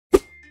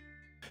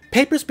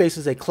Paperspace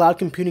is a cloud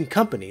computing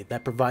company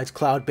that provides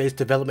cloud-based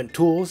development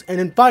tools and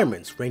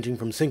environments ranging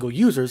from single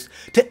users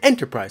to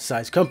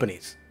enterprise-sized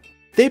companies.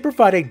 They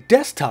provide a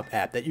desktop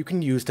app that you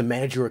can use to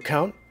manage your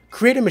account,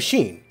 create a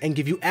machine, and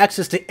give you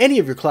access to any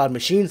of your cloud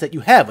machines that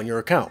you have on your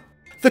account.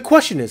 The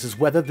question is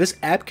whether this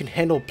app can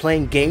handle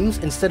playing games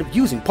instead of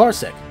using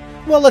Parsec.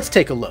 Well, let's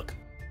take a look.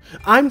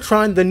 I'm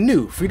trying the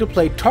new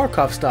free-to-play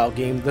Tarkov-style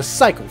game The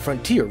Cycle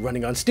Frontier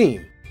running on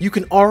Steam. You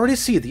can already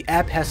see the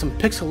app has some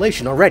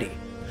pixelation already.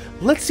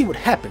 Let's see what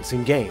happens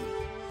in-game.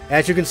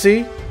 As you can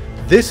see,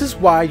 this is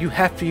why you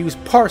have to use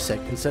Parsec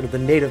instead of the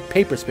native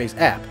Paperspace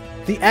app.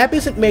 The app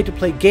isn't made to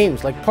play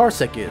games like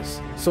Parsec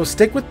is, so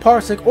stick with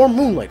Parsec or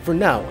Moonlight for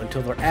now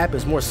until their app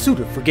is more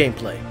suited for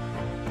gameplay.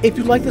 If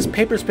you like this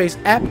Paperspace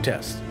app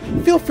test,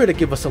 feel free to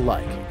give us a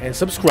like and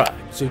subscribe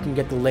so you can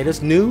get the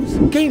latest news,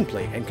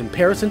 gameplay, and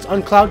comparisons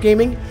on cloud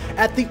gaming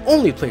at the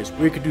only place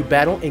where you can do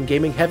battle in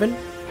gaming heaven,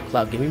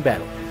 Cloud Gaming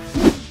Battle.